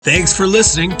Thanks for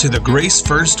listening to the Grace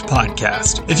First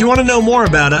podcast. If you want to know more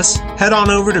about us, head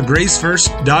on over to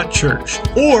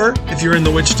gracefirst.church. Or if you're in the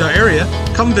Wichita area,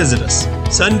 come visit us.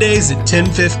 Sundays at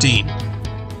 10:15.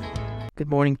 Good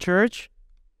morning, church.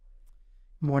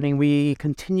 Good morning. We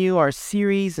continue our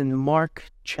series in Mark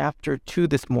chapter 2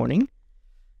 this morning.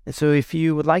 And so if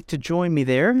you would like to join me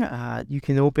there, you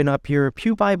can open up your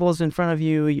pew Bibles in front of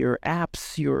you, your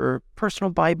apps, your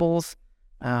personal Bibles.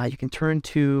 You can turn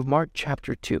to Mark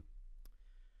chapter 2.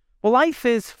 Well, life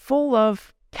is full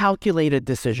of calculated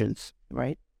decisions,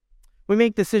 right? We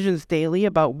make decisions daily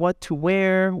about what to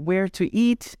wear, where to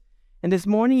eat, and this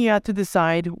morning you have to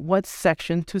decide what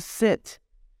section to sit.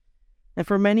 And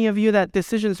for many of you, that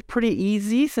decision is pretty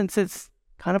easy since it's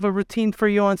kind of a routine for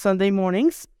you on Sunday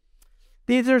mornings.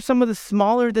 These are some of the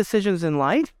smaller decisions in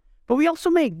life, but we also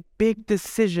make big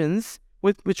decisions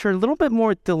which are a little bit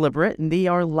more deliberate, and they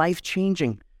are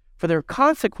life-changing. For their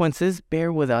consequences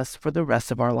bear with us for the rest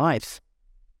of our lives.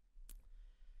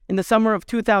 In the summer of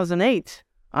 2008,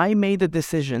 I made the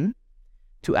decision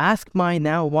to ask my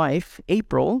now wife,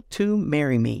 April, to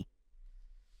marry me.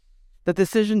 The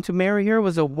decision to marry her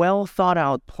was a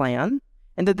well-thought-out plan,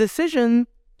 and the decision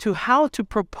to how to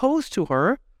propose to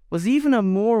her was even a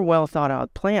more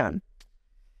well-thought-out plan.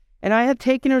 And I had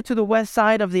taken her to the west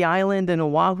side of the island in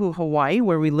Oahu, Hawaii,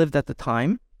 where we lived at the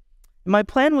time. And my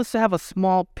plan was to have a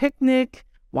small picnic,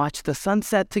 watch the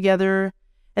sunset together,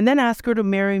 and then ask her to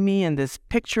marry me in this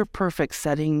picture-perfect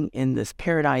setting in this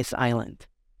paradise island.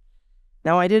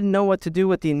 Now, I didn't know what to do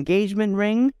with the engagement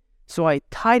ring, so I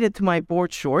tied it to my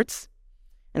board shorts,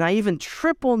 and I even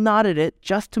triple knotted it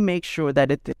just to make sure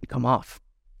that it didn't come off.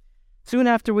 Soon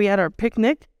after we had our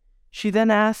picnic, she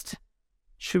then asked,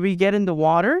 should we get in the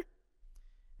water?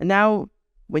 And now,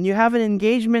 when you have an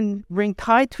engagement ring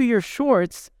tied to your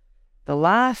shorts, the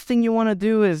last thing you want to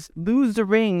do is lose the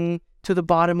ring to the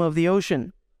bottom of the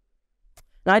ocean.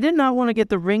 Now, I did not want to get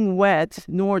the ring wet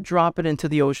nor drop it into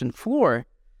the ocean floor.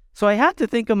 So I had to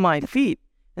think of my feet.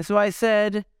 And so I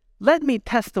said, let me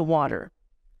test the water.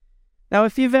 Now,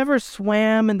 if you've ever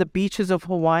swam in the beaches of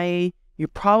Hawaii, you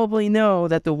probably know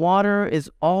that the water is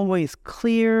always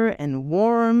clear and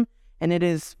warm, and it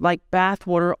is like bath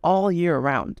water all year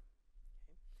round.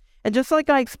 And just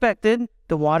like I expected,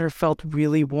 the water felt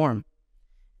really warm.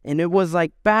 And it was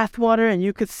like bath water, and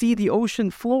you could see the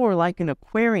ocean floor like an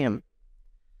aquarium.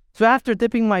 So after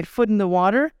dipping my foot in the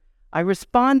water, I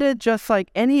responded just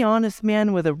like any honest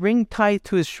man with a ring tied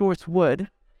to his shorts would.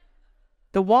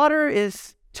 The water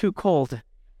is too cold.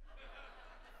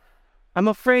 I'm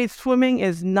afraid swimming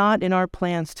is not in our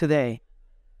plans today.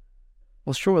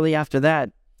 Well, shortly after that,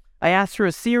 I asked her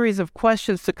a series of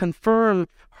questions to confirm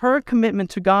her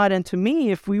commitment to God and to me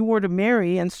if we were to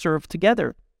marry and serve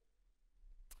together.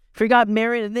 If we got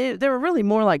married, they were really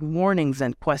more like warnings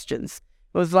than questions.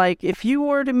 It was like, if you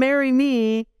were to marry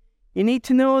me, you need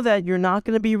to know that you're not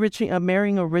going to be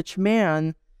marrying a rich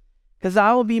man, because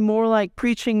I will be more like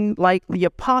preaching like the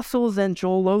apostles and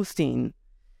Joel Osteen.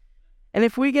 And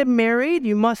if we get married,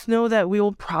 you must know that we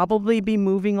will probably be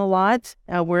moving a lot.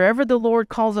 Wherever the Lord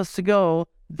calls us to go,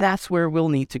 that's where we'll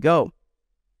need to go.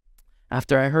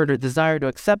 After I heard her desire to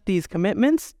accept these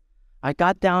commitments, I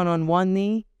got down on one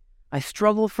knee. I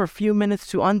struggled for a few minutes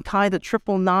to untie the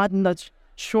triple knot in the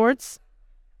shorts.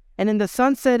 And in the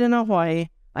sunset in Hawaii,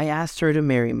 I asked her to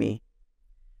marry me.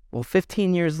 Well,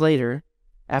 15 years later,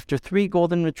 after 3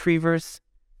 golden retrievers,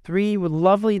 3 with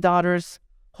lovely daughters,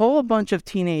 whole bunch of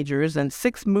teenagers, and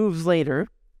 6 moves later,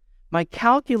 my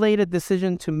calculated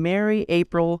decision to marry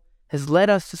April has led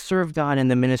us to serve God in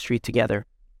the ministry together.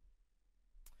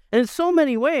 And in so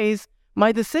many ways,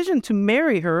 my decision to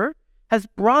marry her has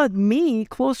brought me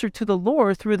closer to the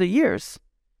Lord through the years.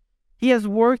 He has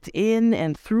worked in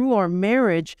and through our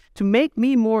marriage to make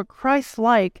me more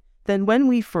Christ-like than when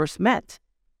we first met.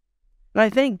 And I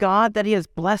thank God that He has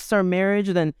blessed our marriage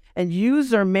and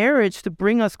used our marriage to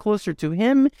bring us closer to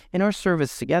Him in our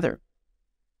service together.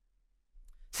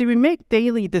 See, we make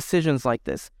daily decisions like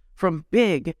this, from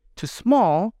big to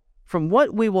small, from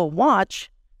what we will watch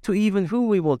to even who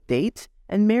we will date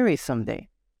and marry someday.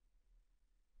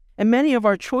 And many of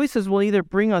our choices will either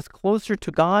bring us closer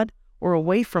to God or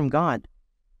away from God.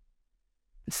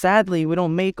 Sadly, we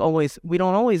don't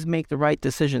always make the right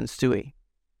decisions, do we?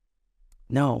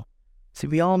 No. See,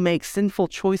 we all make sinful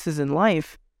choices in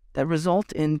life that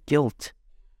result in guilt.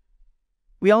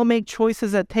 We all make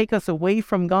choices that take us away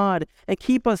from God and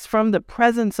keep us from the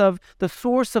presence of the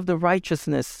source of the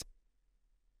righteousness.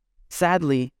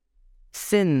 Sadly,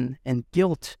 sin and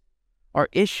guilt are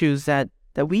issues that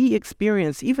we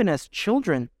experience even as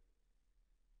children.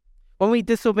 When we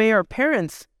disobey our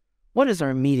parents, what is our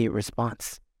immediate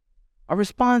response? Our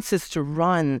response is to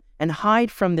run and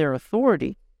hide from their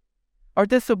authority. Our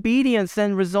disobedience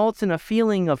then results in a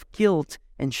feeling of guilt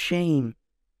and shame.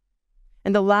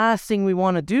 And the last thing we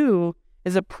want to do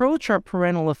is approach our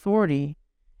parental authority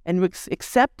and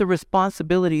accept the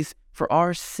responsibilities for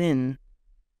our sin.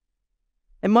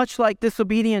 And much like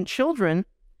disobedient children,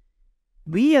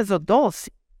 we as adults,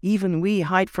 even we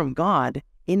hide from God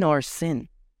in our sin.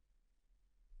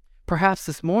 Perhaps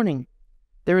this morning,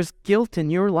 there is guilt in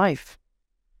your life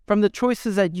from the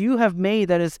choices that you have made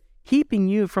that is keeping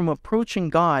you from approaching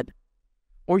God.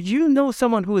 Or you know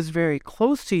someone who is very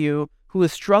close to you who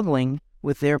is struggling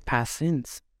with their past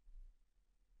sins.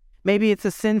 Maybe it's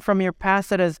a sin from your past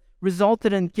that has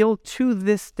resulted in guilt to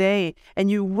this day, and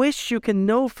you wish you can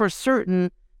know for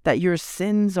certain that your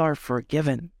sins are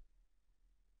forgiven.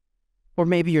 Or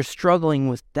maybe you're struggling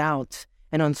with doubt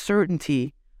and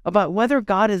uncertainty about whether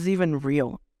God is even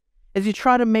real, as you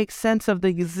try to make sense of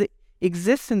the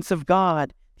existence of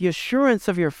God, the assurance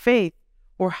of your faith,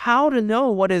 or how to know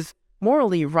what is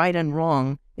morally right and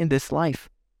wrong in this life.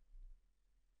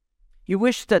 You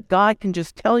wish that God can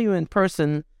just tell you in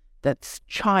person that,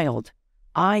 child,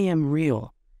 I am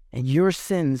real, and your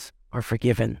sins are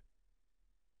forgiven.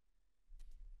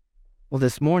 Well,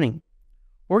 this morning,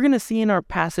 we're going to see in our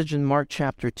passage in Mark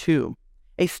chapter 2,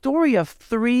 a story of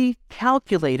 3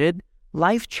 calculated,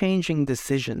 life-changing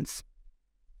decisions.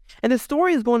 And the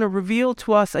story is going to reveal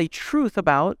to us a truth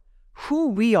about who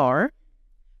we are,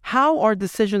 how our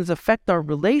decisions affect our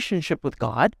relationship with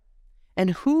God,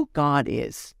 and who God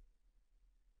is.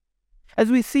 As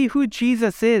we see who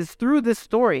Jesus is through this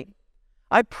story,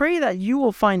 I pray that you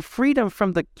will find freedom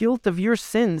from the guilt of your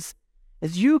sins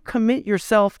as you commit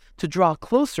yourself to draw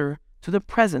closer to the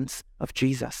presence of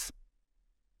Jesus.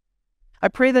 I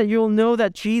pray that you'll know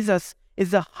that Jesus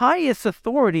is the highest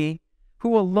authority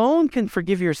who alone can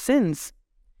forgive your sins,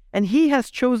 and he has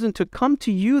chosen to come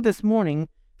to you this morning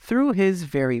through his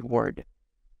very word.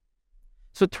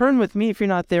 So turn with me, if you're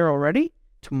not there already,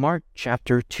 to Mark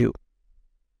chapter 2.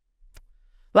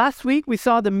 Last week, we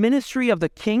saw the ministry of the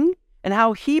king and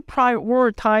how he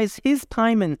prioritized his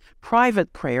time in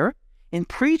private prayer, in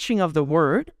preaching of the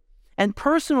word, and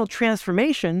personal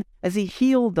transformation as he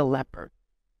healed the leper.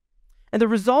 And the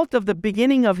result of the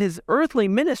beginning of his earthly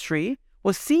ministry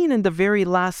was seen in the very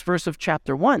last verse of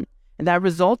chapter 1. And that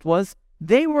result was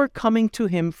they were coming to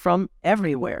him from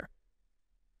everywhere.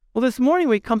 Well, this morning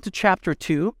we come to chapter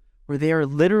 2, where they are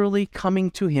literally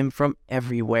coming to him from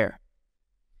everywhere.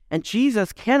 And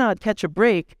Jesus cannot catch a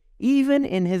break even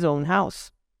in his own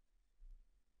house.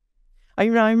 I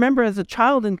remember as a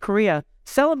child in Korea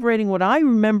celebrating what I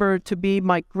remember to be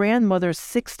my grandmother's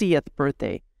 60th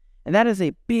birthday. And that is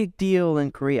a big deal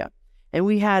in Korea. And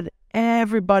we had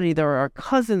everybody, there were our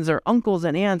cousins, our uncles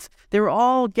and aunts, they were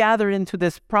all gathered into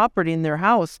this property in their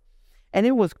house. And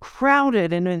it was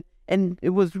crowded and it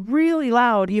was really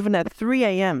loud even at 3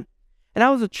 a.m. And I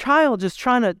was a child just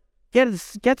trying to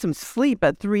get some sleep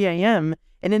at 3 a.m.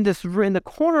 And in the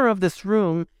corner of this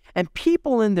room, and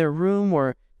people in their room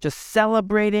were just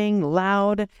celebrating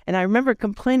loud. And I remember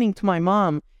complaining to my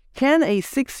mom, can a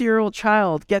 6-year-old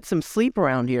child get some sleep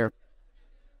around here?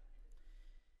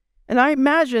 And I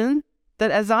imagine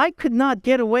that as I could not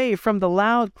get away from the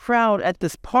loud crowd at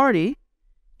this party,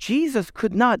 Jesus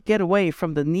could not get away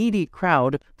from the needy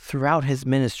crowd throughout his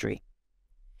ministry.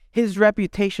 His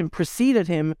reputation preceded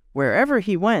him wherever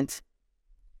he went.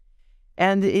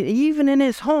 And even in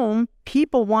his home,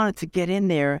 people wanted to get in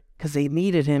there because they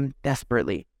needed him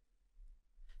desperately.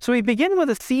 So we begin with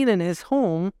a scene in his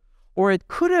home, or it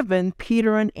could have been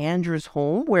Peter and Andrew's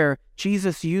home, where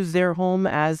Jesus used their home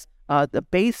as the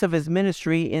base of his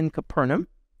ministry in Capernaum.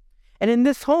 And in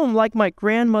this home, like my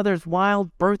grandmother's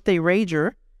wild birthday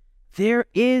rager, there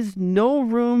is no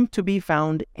room to be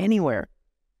found anywhere.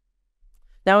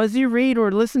 Now, as you read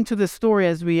or listen to this story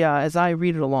as I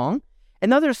read it along,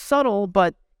 another subtle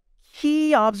but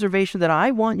key observation that I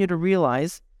want you to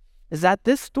realize is that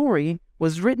this story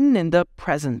was written in the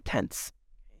present tense.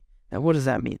 Now, what does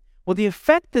that mean? Well, the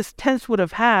effect this tense would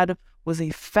have had was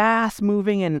a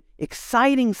fast-moving and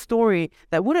exciting story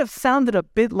that would have sounded a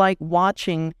bit like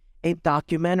watching a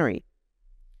documentary.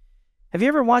 Have you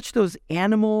ever watched those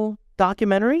animal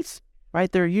documentaries?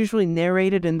 Right? They're usually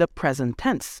narrated in the present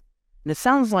tense. And it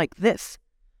sounds like this.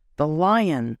 The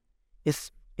lion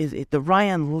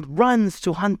runs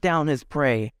to hunt down his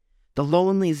prey. The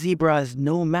lonely zebra is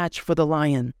no match for the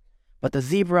lion, but the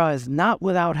zebra is not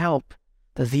without help.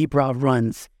 The zebra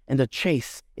runs, and the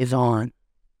chase is on.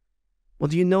 Well,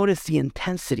 do you notice the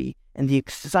intensity and the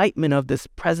excitement of this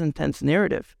present tense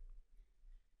narrative?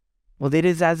 Well, it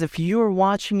is as if you are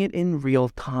watching it in real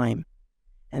time.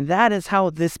 And that is how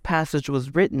this passage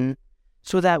was written,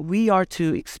 so that we are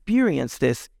to experience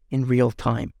this in real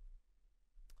time.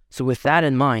 So with that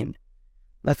in mind,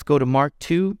 let's go to Mark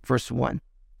 2, verse 1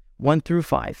 through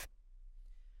 5.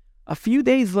 A few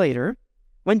days later,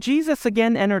 when Jesus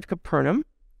again entered Capernaum,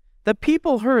 the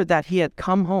people heard that he had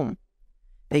come home.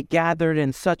 They gathered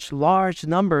in such large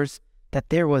numbers that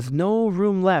there was no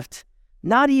room left,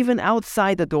 not even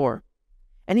outside the door.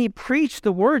 And he preached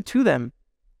the word to them.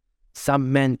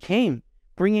 Some men came,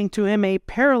 bringing to him a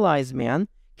paralyzed man,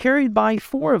 carried by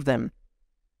 4 of them.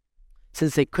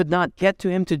 Since they could not get to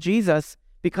him to Jesus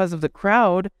because of the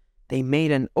crowd, they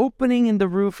made an opening in the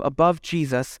roof above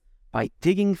Jesus by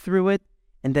digging through it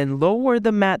and then lowered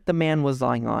the mat the man was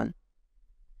lying on.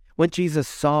 When Jesus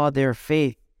saw their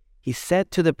faith, he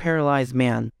said to the paralyzed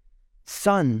man,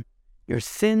 "Son, your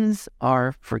sins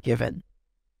are forgiven."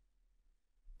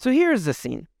 So here's the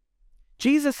scene.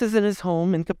 Jesus is in his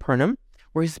home in Capernaum,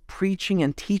 where he's preaching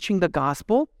and teaching the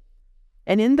gospel.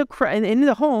 And in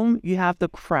the home, you have the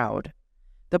crowd.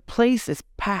 The place is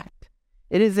packed.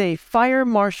 It is a fire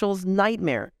marshal's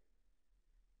nightmare.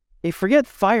 They forget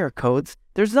fire codes.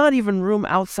 There's not even room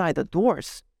outside the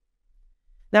doors.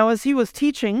 Now, as he was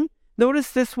teaching,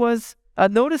 notice this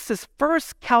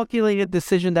first calculated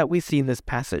decision that we see in this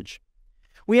passage.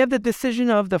 We have the decision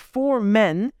of the 4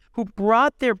 men who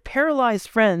brought their paralyzed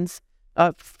friend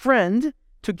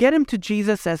to get him to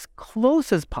Jesus as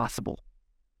close as possible.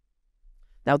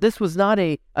 Now, this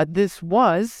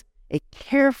was a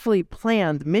carefully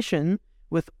planned mission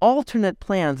with alternate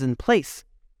plans in place.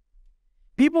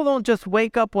 People don't just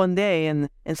wake up one day and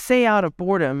say out of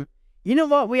boredom, "You know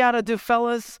what we ought to do,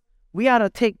 fellas? We ought to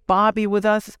take Bobby with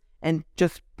us and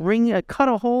just cut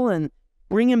a hole and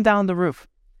bring him down the roof."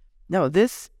 No,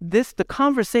 the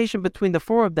conversation between the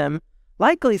 4 of them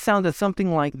likely sounded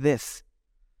something like this.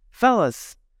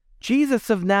 "Fellas, Jesus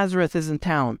of Nazareth is in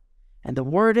town, and the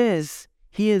word is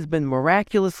he has been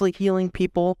miraculously healing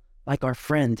people like our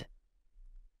friend.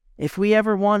 If we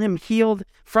ever want him healed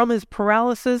from his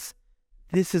paralysis,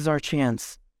 this is our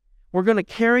chance. We're going to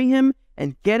carry him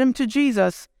and get him to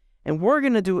Jesus, and we're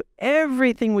going to do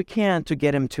everything we can to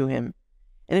get him to him.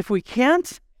 And if we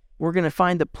can't, we're going to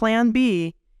find the plan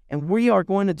B, and we are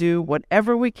going to do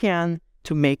whatever we can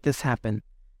to make this happen.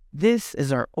 This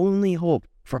is our only hope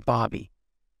for Bobby."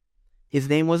 His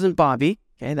name wasn't Bobby.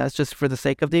 Okay, that's just for the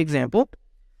sake of the example.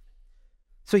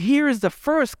 So here is the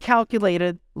first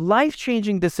calculated,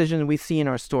 life-changing decision we see in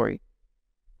our story.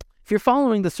 If you're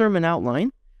following the sermon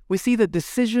outline, we see the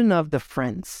decision of the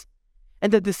friends.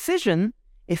 And the decision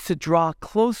is to draw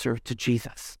closer to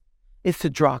Jesus.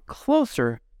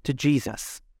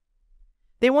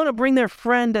 They want to bring their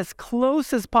friend as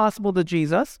close as possible to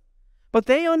Jesus, but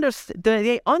they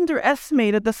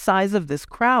underestimated the size of this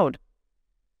crowd.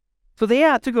 So they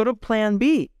had to go to plan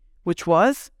B, which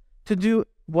was to do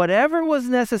whatever was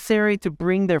necessary to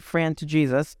bring their friend to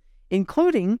Jesus,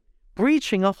 including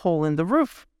breaching a hole in the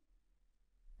roof.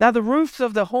 Now, the roofs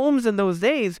of the homes in those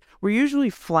days were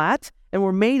usually flat and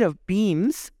were made of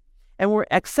beams and were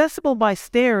accessible by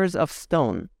stairs of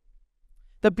stone.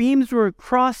 The beams were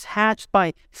cross-hatched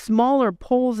by smaller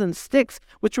poles and sticks,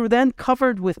 which were then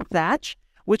covered with thatch,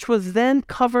 which was then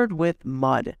covered with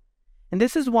mud. And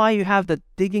this is why you have the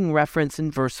digging reference in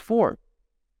verse 4.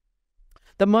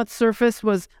 The mud surface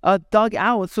was dug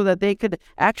out so that they could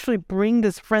actually bring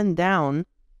this friend down.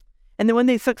 And then when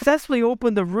they successfully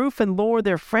opened the roof and lowered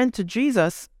their friend to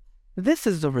Jesus, this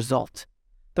is the result.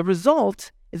 The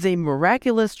result is a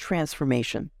miraculous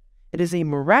transformation. It is a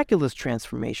miraculous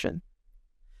transformation.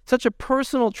 Such a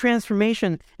personal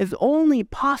transformation is only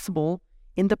possible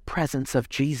in the presence of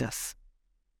Jesus.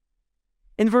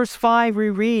 In verse 5, we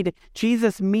read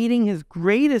Jesus meeting his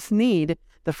greatest need,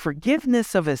 the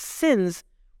forgiveness of his sins,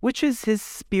 which is his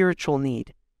spiritual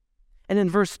need. And in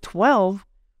verse 12,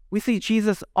 we see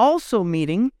Jesus also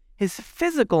meeting his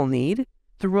physical need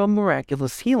through a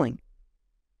miraculous healing.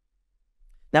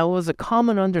 Now, it was a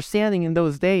common understanding in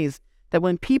those days that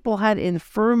when people had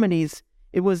infirmities,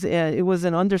 it was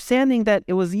an understanding that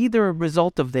it was either a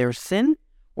result of their sin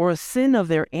or a sin of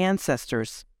their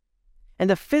ancestors. And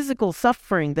the physical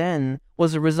suffering then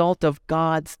was a result of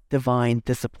God's divine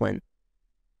discipline.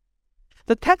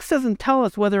 The text doesn't tell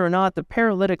us whether or not the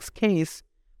paralytic's case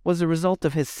was a result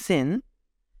of his sin,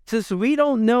 since we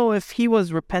don't know if he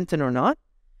was repentant or not,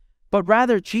 but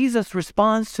rather Jesus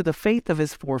responds to the faith of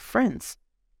his 4 friends.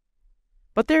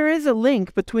 But there is a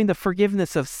link between the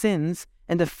forgiveness of sins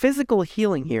and the physical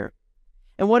healing here.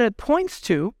 And what it points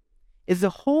to is the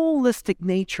holistic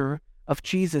nature of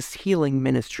Jesus' healing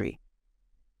ministry.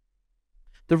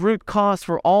 The root cause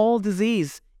for all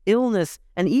disease illness,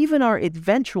 and even our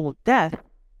eventual death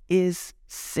is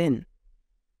sin.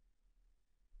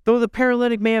 Though the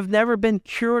paralytic may have never been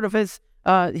cured of his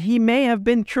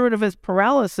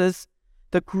paralysis,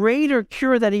 the greater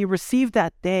cure that he received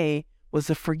that day was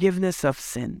the forgiveness of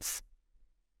sins.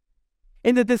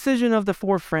 In the decision of the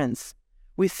four friends,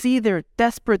 we see their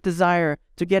desperate desire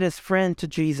to get his friend to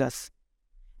Jesus.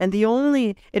 And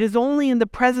it is only in the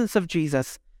presence of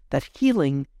Jesus that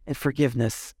healing and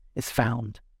forgiveness is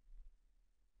found.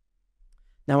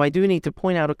 Now, I do need to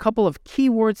point out a couple of key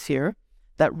words here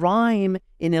that rhyme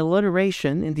in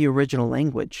alliteration in the original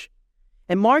language.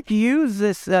 And Mark used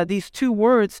these two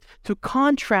words to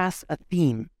contrast a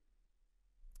theme.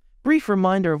 Brief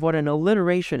reminder of what an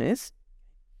alliteration is.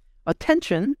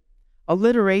 Attention,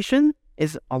 alliteration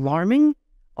is alarming,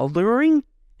 alluring,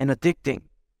 and addicting.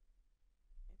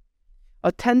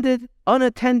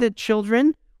 Unattended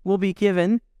children will be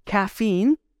given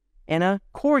caffeine and a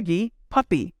corgi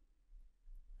puppy.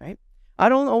 Right? I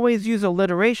don't always use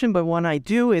alliteration, but when I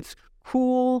do, it's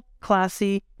cool,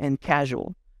 classy, and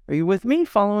casual. Are you with me?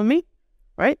 Following me?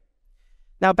 Right?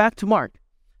 Now back to Mark.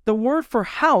 The word for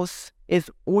house is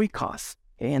oikos,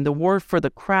 and the word for the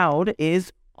crowd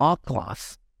is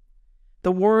aklos.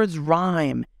 The words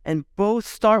rhyme, and both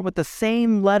start with the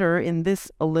same letter in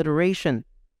this alliteration.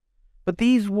 But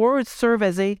these words serve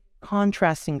as a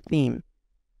contrasting theme.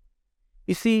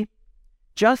 You see,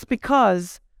 just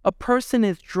because a person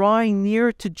is drawing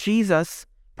near to Jesus,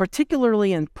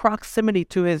 particularly in proximity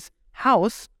to his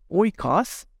house,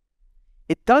 oikos,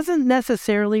 it doesn't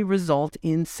necessarily result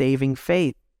in saving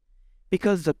faith.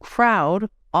 Because the crowd,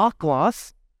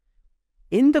 aklos,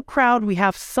 in the crowd we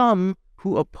have some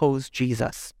who oppose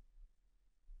Jesus.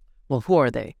 Well, who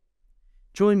are they?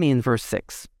 Join me in verse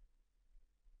 6.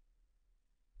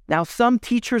 Now some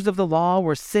teachers of the law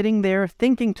were sitting there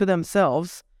thinking to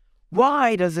themselves,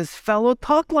 "Why does this fellow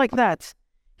talk like that?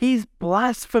 He's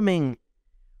blaspheming.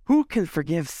 Who can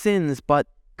forgive sins but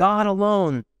God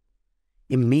alone?"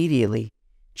 Immediately,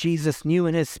 Jesus knew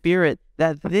in his spirit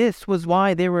that this was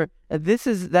what they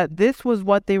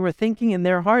were thinking in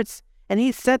their hearts, and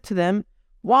he said to them,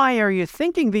 "Why are you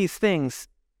thinking these things?"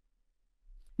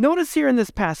 Notice here in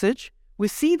this passage, we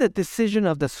see the decision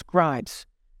of the scribes.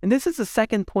 And this is the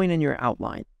second point in your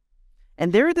outline.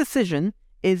 And their decision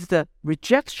is the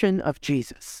rejection of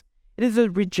Jesus. It is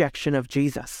a rejection of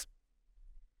Jesus.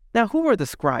 Now, who were the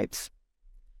scribes?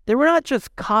 They were not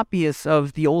just copyists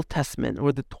of the Old Testament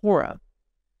or the Torah.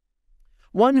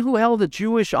 One who held the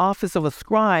Jewish office of a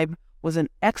scribe was an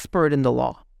expert in the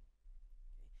law.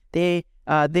 They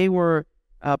were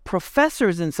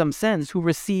professors in some sense who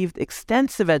received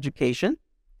extensive education.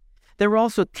 They were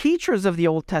also teachers of the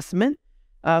Old Testament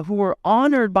who were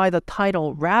honored by the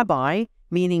title rabbi,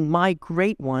 meaning my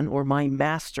great one or my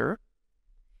master.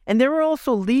 And there were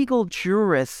also legal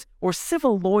jurists or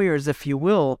civil lawyers, if you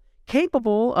will,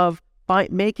 capable of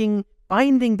making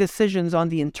binding decisions on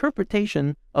the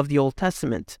interpretation of the Old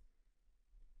Testament.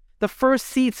 The first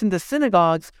seats in the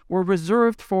synagogues were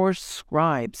reserved for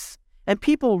scribes, and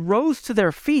people rose to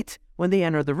their feet when they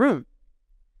entered the room.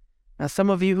 Now, some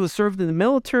of you who served in the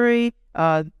military,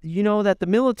 you know that the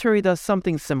military does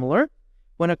something similar.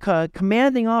 When a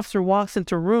commanding officer walks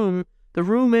into a room, the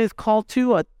room is called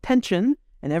to attention,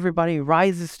 and everybody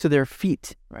rises to their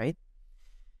feet, right?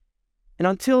 And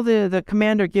until the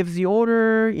commander gives the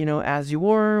order, as you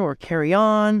were, or carry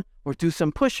on, or do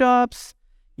some push-ups,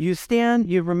 you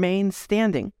remain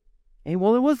standing. Okay?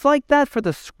 Well, it was like that for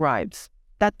the scribes,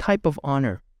 that type of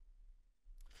honor.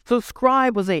 So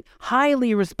scribe was a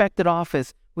highly respected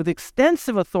office with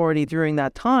extensive authority during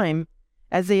that time,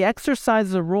 as they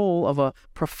exercised the role of a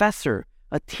professor,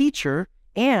 a teacher,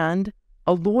 and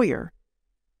a lawyer,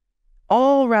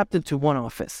 all wrapped into one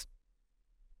office.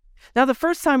 Now, the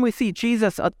first time we see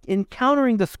Jesus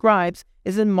encountering the scribes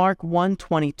is in Mark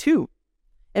 1:22.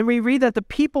 And we read that the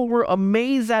people were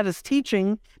amazed at his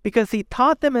teaching because he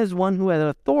taught them as one who had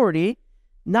authority,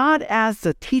 not as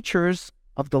the teachers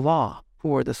of the law, who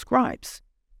were the scribes.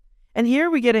 And here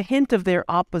we get a hint of their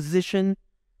opposition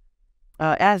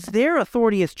as their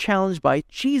authority is challenged by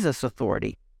Jesus'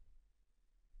 authority.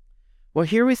 Well,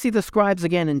 here we see the scribes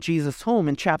again in Jesus' home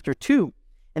in chapter 2,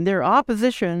 and their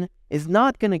opposition is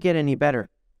not going to get any better.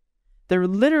 They're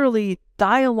literally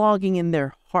dialoguing in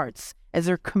their hearts as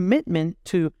their commitment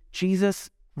to Jesus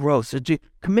grows. Their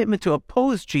commitment to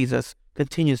oppose Jesus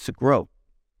continues to grow.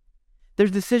 Their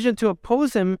decision to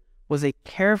oppose him was a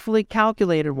carefully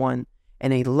calculated one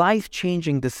and a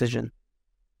life-changing decision.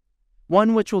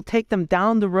 One which will take them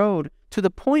down the road to the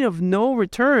point of no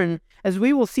return, as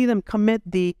we will see them commit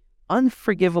the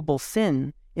unforgivable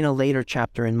sin in a later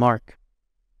chapter in Mark.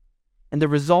 And the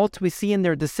result we see in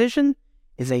their decision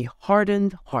is a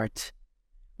hardened heart.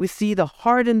 We see the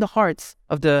hardened hearts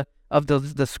of the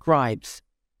scribes.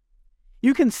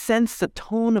 You can sense the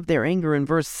tone of their anger in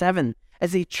verse 7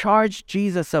 as they charged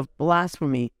Jesus of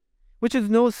blasphemy, which is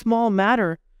no small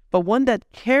matter, but one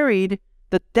that carried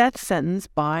the death sentence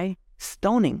by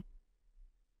stoning.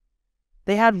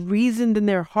 They had reasoned in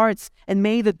their hearts and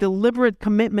made a deliberate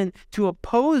commitment to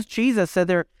oppose Jesus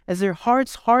as their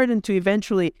hearts hardened to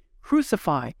eventually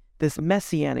crucify this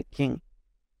messianic king.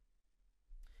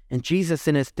 And Jesus,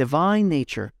 in his divine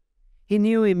nature, he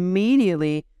knew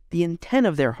immediately the intent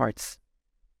of their hearts.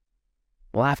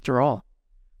 Well, after all,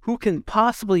 who can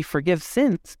possibly forgive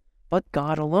sins but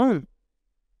God alone?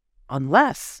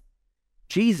 Unless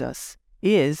Jesus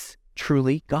is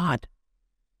truly God.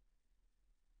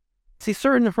 See,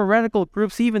 certain heretical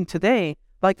groups even today,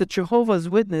 like the Jehovah's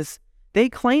Witness, they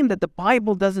claim that the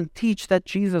Bible doesn't teach that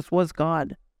Jesus was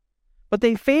God. But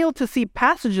they fail to see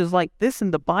passages like this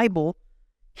in the Bible.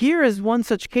 Here is one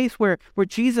such case where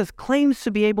Jesus claims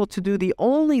to be able to do the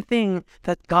only thing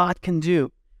that God can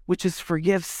do, which is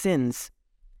forgive sins.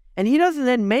 And he doesn't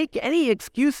then make any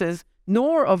excuses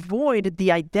nor avoid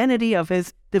the identity of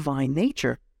his divine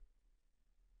nature.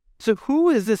 So who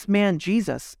is this man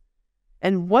Jesus?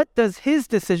 And what does his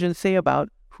decision say about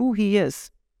who he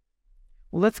is?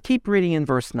 Well, let's keep reading in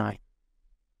verse 9.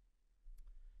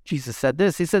 Jesus said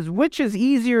this. He says, which is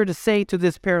easier to say to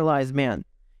this paralyzed man,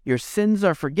 your sins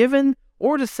are forgiven,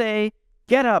 or to say,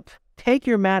 get up, take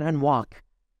your mat and walk?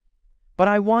 But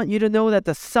I want you to know that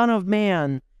the Son of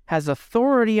Man has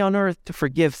authority on earth to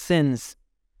forgive sins.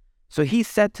 So he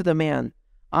said to the man,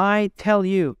 I tell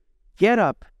you, get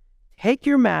up, take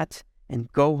your mat,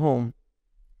 and go home.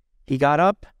 He got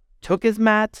up, took his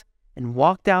mat, and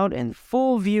walked out in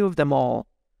full view of them all.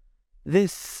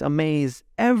 This amazed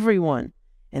everyone,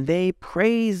 and they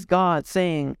praised God,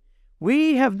 saying,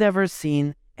 we have never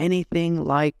seen anything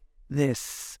like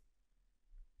this.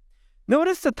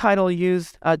 Notice the title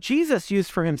Jesus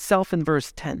used for himself in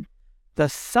verse 10, the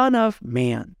Son of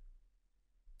Man.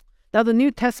 Now, the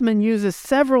New Testament uses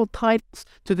several titles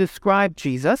to describe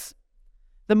Jesus.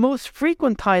 The most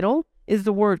frequent title is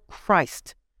the word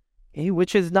Christ,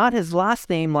 which is not his last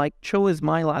name like Cho is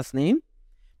my last name,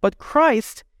 but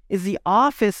Christ is the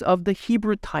office of the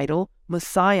Hebrew title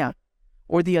Messiah,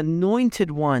 or the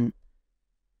Anointed One.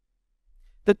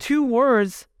 The two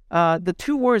words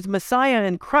Messiah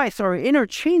and Christ are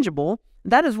interchangeable.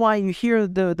 That is why you hear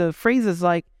the phrases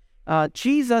like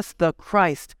Jesus the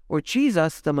Christ or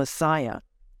Jesus the Messiah.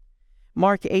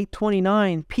 Mark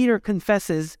 8:29, Peter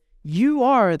confesses, you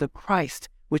are the Christ,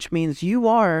 which means you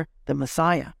are the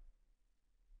Messiah.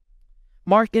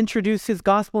 Mark introduced his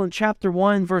gospel in chapter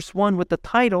 1, verse 1 with the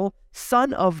title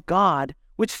Son of God,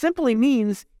 which simply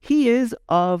means he is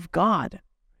of God.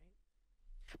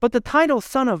 But the title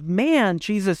Son of Man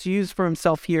Jesus used for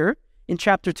himself here in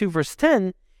chapter 2, verse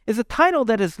 10 is a title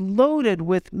that is loaded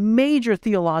with major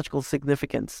theological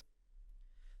significance.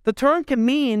 The term can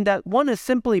mean that one is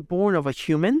simply born of a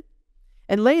human,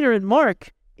 and later in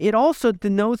Mark, it also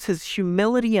denotes his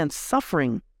humility and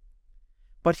suffering.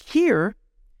 But here,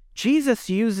 Jesus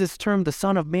used this term, the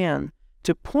Son of Man,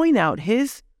 to point out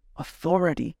his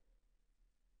authority.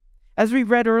 As we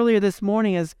read earlier this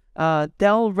morning, as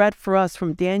Dell read for us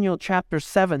from Daniel chapter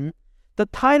 7, the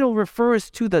title refers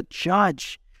to the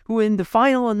judge who in the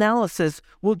final analysis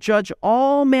will judge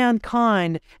all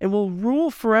mankind and will rule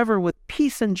forever with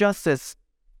peace and justice.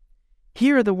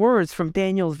 Here are the words from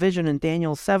Daniel's vision in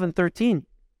Daniel 7:13.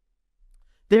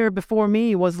 There before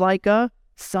me was like a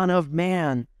Son of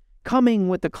Man, coming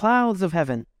with the clouds of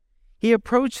heaven. He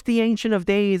approached the Ancient of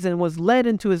Days and was led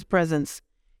into his presence.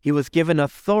 He was given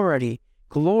authority,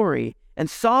 glory, and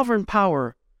sovereign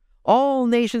power. All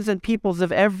nations and peoples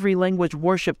of every language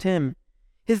worshipped him.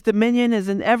 His dominion is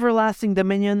an everlasting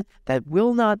dominion that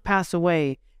will not pass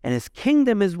away, and his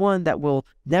kingdom is one that will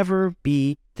never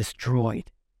be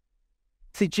destroyed.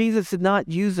 See, Jesus did not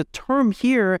use the term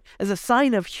here as a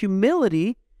sign of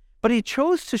humility, but he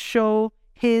chose to show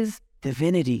his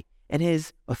divinity and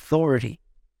his authority.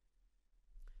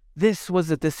 This was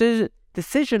the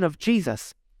decision of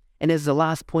Jesus, and is the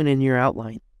last point in your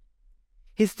outline.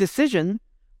 His decision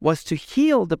was to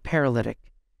heal the paralytic.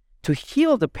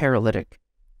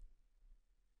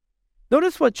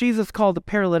 Notice what Jesus called the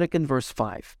paralytic in verse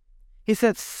 5. He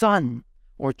said son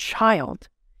or child.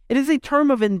 It is a term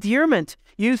of endearment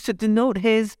used to denote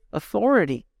his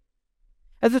authority.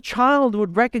 As a child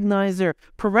would recognize their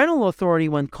parental authority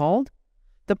when called,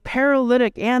 the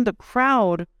paralytic and the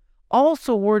crowd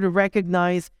also were to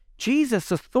recognize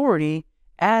Jesus' authority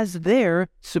as their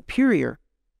superior.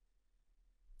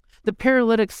 the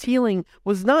paralytic's healing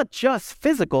was not just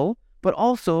physical, but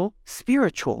also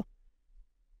spiritual.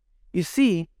 You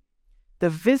see, the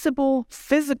visible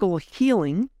physical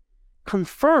healing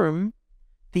confirmed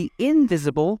the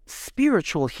invisible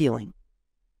spiritual healing.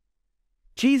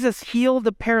 Jesus healed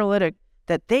the paralytic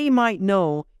that they might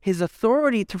know his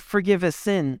authority to forgive his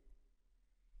sin.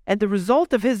 And the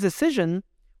result of his decision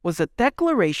was a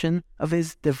declaration of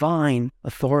his divine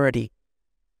authority.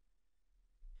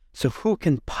 So who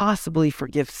can possibly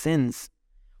forgive sins?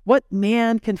 What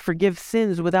man can forgive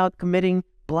sins without committing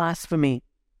blasphemy?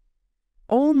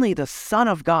 Only the Son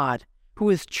of God, who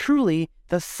is truly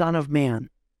the Son of Man.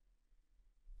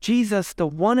 Jesus, the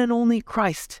one and only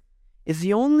Christ, is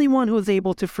the only one who is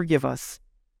able to forgive us.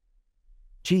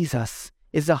 Jesus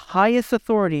is the highest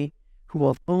authority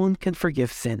who alone can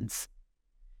forgive sins.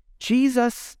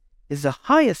 Jesus is the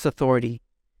highest authority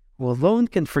who alone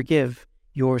can forgive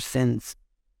your sins.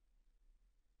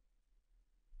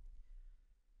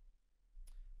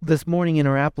 This morning in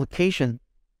our application,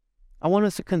 I want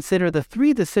us to consider the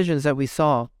 3 decisions that we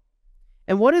saw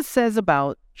and what it says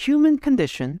about human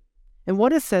condition and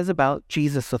what it says about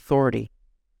Jesus' authority.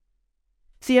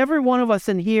 See, every one of us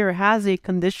in here has a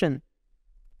condition.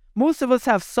 Most of us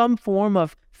have some form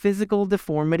of physical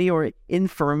deformity or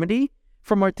infirmity,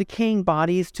 from our decaying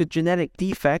bodies to genetic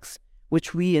defects,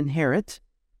 which we inherit.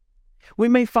 We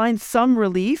may find some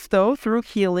relief, though, through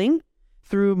healing,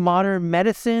 through modern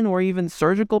medicine or even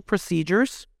surgical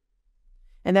procedures.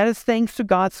 And that is thanks to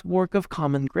God's work of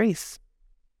common grace.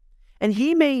 And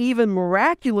He may even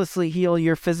miraculously heal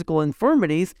your physical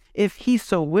infirmities if He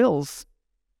so wills.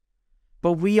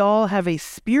 But we all have a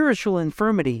spiritual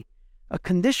infirmity, a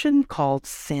condition called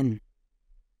sin.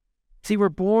 See, we're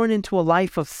born into a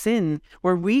life of sin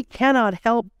where we cannot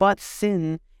help but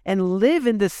sin and live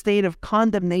in this state of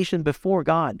condemnation before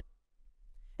God.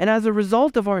 And as a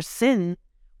result of our sin,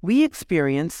 we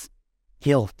experience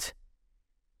guilt,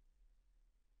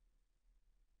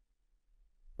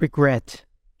 regret,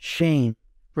 shame,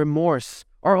 remorse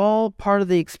are all part of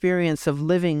the experience of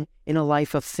living in a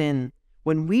life of sin.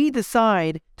 When we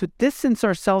decide to distance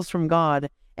ourselves from God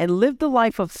and live the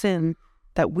life of sin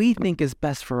that we think is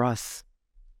best for us.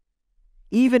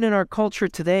 Even in our culture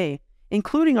today,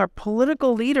 including our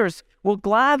political leaders, will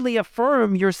gladly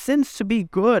affirm your sins to be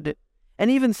good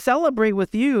and even celebrate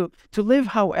with you to live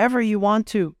however you want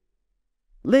to.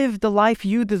 Live the life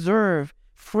you deserve.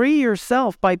 Free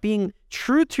yourself by being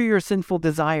true to your sinful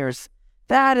desires.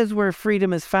 That is where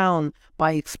freedom is found,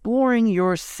 by exploring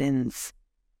your sins.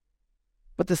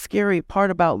 But the scary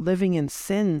part about living in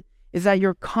sin is that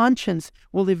your conscience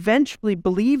will eventually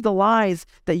believe the lies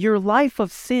that your life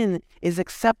of sin is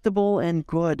acceptable and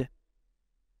good.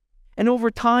 And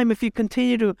over time, if you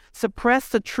continue to suppress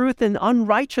the truth in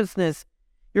unrighteousness,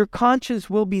 your conscience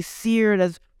will be seared,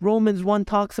 as Romans 1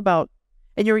 talks about,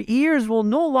 and your ears will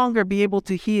no longer be able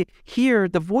to hear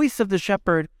the voice of the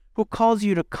shepherd who calls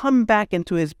you to come back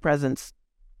into his presence.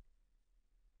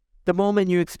 The moment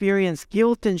you experience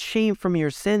guilt and shame from your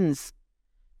sins,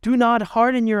 do not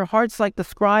harden your hearts like the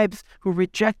scribes who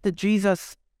rejected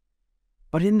Jesus.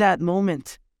 But in that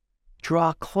moment,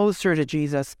 draw closer to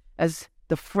Jesus as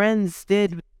the friends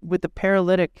did with the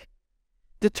paralytic,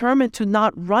 determined to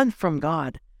not run from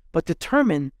God, but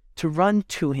determined to run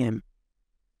to Him.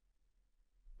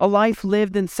 A life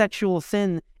lived in sexual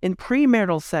sin, in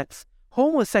premarital sex,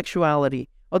 homosexuality,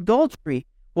 adultery,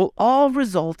 will all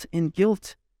result in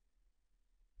guilt.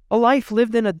 A life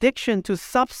lived in addiction to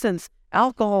substance,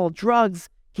 alcohol, drugs,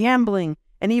 gambling,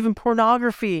 and even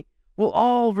pornography will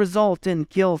all result in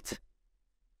guilt.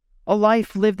 A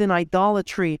life lived in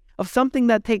idolatry of something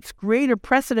that takes greater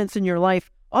precedence in your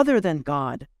life other than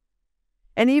God.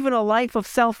 And even a life of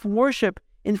self-worship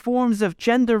in forms of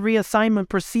gender reassignment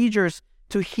procedures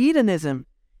to hedonism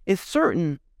is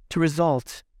certain to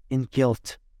result in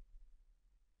guilt.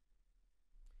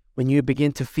 When you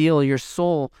begin to feel your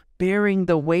soul bearing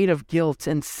the weight of guilt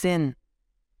and sin,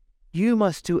 you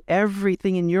must do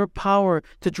everything in your power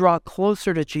to draw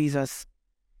closer to Jesus,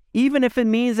 even if it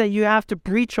means that you have to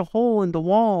breach a hole in the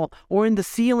wall or in the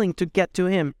ceiling to get to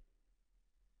Him.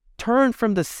 Turn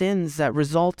from the sins that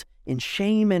result in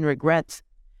shame and regret,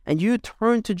 and you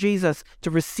turn to Jesus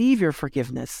to receive your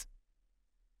forgiveness.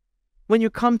 When you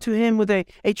come to Him with a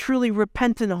truly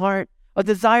repentant heart, a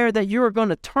desire that you are going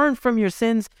to turn from your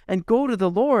sins and go to the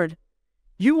Lord,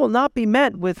 you will not be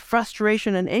met with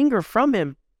frustration and anger from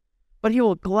Him, but He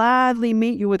will gladly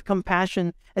meet you with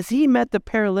compassion as He met the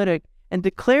paralytic and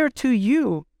declare to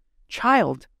you,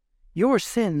 "Child, your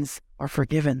sins are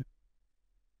forgiven."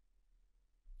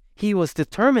 He was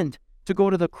determined to go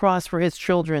to the cross for His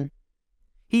children.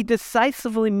 He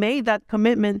decisively made that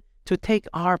commitment to take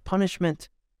our punishment,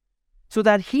 so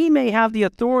that he may have the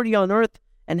authority on earth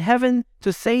and heaven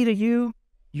to say to you,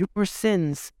 your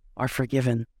sins are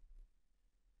forgiven.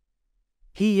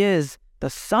 He is the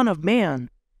Son of Man,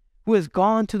 who has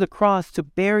gone to the cross to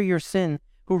bear your sin,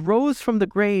 who rose from the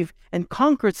grave and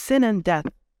conquered sin and death.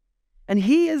 And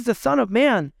he is the Son of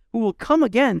Man, who will come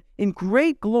again in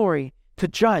great glory to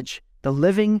judge the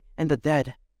living and the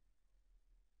dead.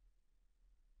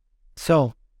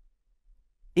 So,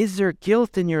 is there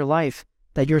guilt in your life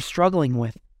that you're struggling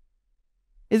with?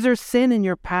 Is there sin in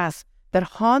your past that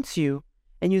haunts you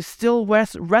and you still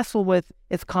wrestle with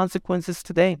its consequences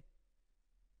today?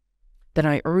 Then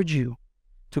I urge you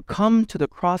to come to the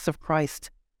cross of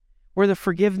Christ, where the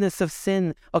forgiveness of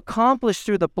sin accomplished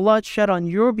through the blood shed on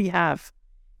your behalf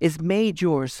is made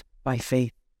yours by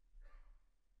faith.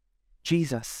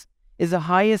 Jesus is the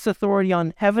highest authority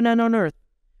on heaven and on earth,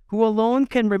 who alone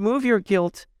can remove your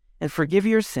guilt and forgive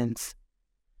your sins.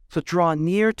 So draw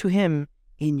near to him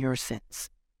in your sins.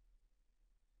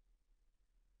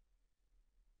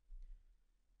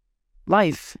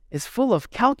 Life is full of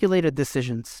calculated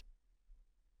decisions,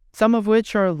 some of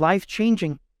which are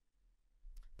life-changing.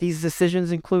 These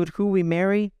decisions include who we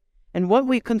marry and what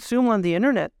we consume on the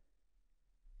internet.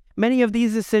 Many of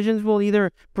these decisions will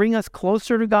either bring us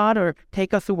closer to God or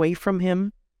take us away from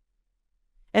him.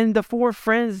 And the 4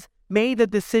 friends made the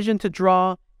decision to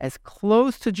draw as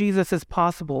close to Jesus as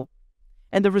possible,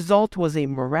 and the result was a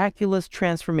miraculous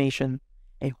transformation,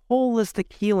 a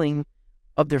holistic healing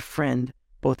of their friend,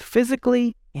 both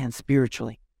physically and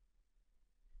spiritually.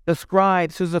 The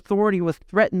scribes, whose authority was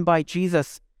threatened by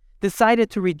Jesus, decided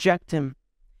to reject him,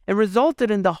 and resulted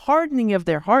in the hardening of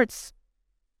their hearts.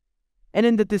 And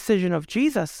in the decision of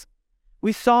Jesus,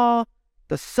 we saw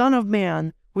the Son of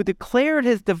Man, who declared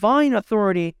his divine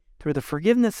authority through the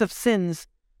forgiveness of sins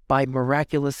by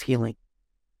miraculous healing.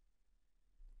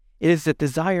 It is the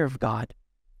desire of God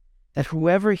that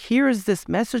whoever hears this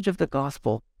message of the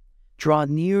gospel draw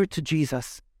near to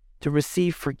Jesus to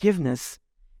receive forgiveness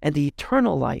and the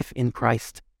eternal life in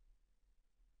Christ.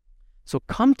 So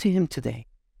come to him today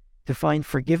to find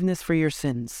forgiveness for your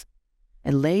sins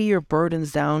and lay your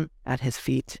burdens down at his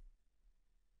feet.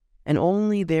 And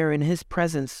only there in his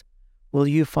presence will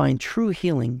you find true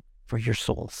healing for your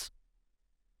souls.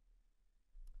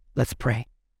 Let's pray.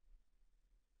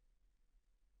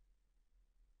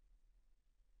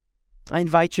 I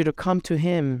invite you to come to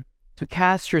him, to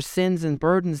cast your sins and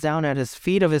burdens down at his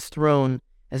feet of his throne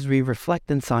as we reflect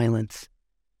in silence.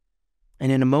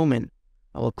 And in a moment,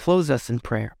 I will close us in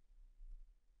prayer.